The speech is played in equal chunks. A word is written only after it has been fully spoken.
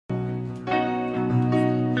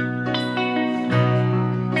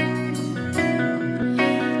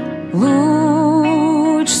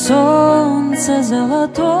солнца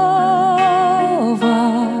золотого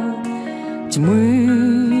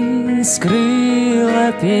тьмы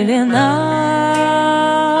скрыла пелена,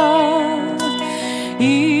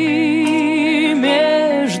 и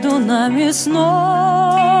между нами снова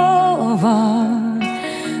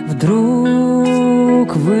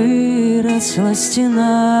вдруг выросла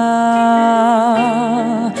стена.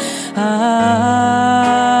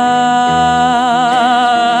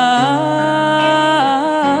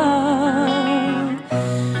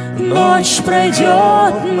 Ночь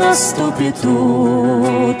пройдет, наступит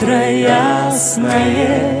утро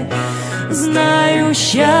ясное. Знаю,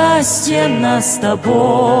 счастье нас с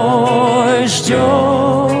тобой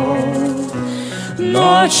ждет.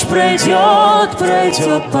 Ночь пройдет,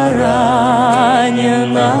 пройдет пора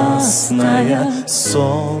ненастная.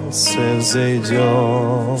 Солнце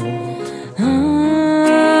взойдет.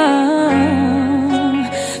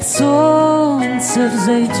 Солнце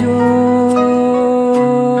взойдет.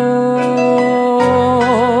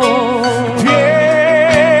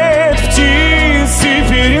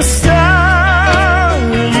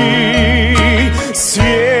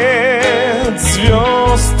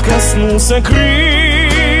 Коснулся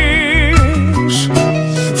крыш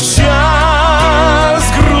в час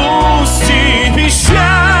грусти и печали.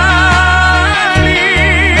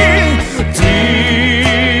 Ты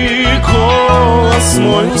голос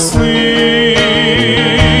мой услышь.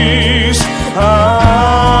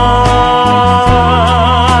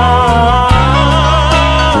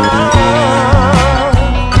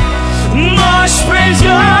 Ночь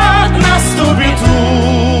пройдет, наступит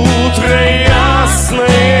утро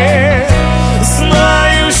ясное.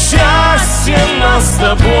 Знаю, счастье нас с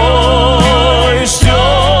тобой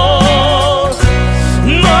ждет.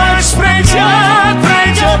 Ночь пройдет,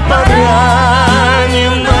 пройдет пора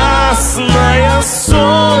ненастная.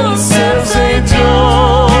 Солнце взойдет.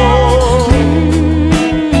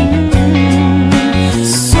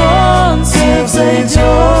 Солнце взойдет.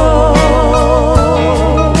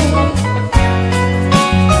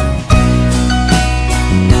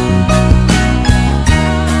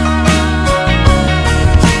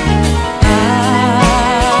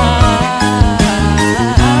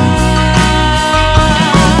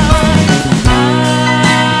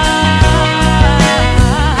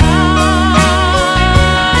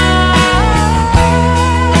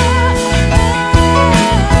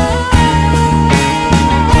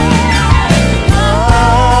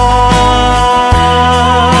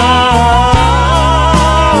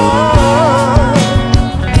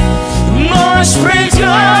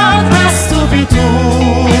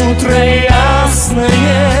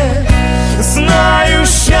 Знаю,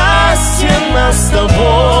 счастье нас с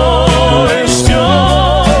тобой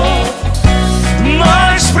ждет.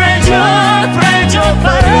 Ночь пройдет, пройдет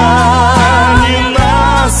пора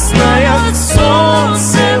ненастная.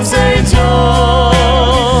 Солнце взойдет.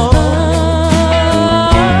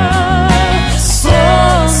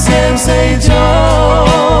 Солнце взойдет.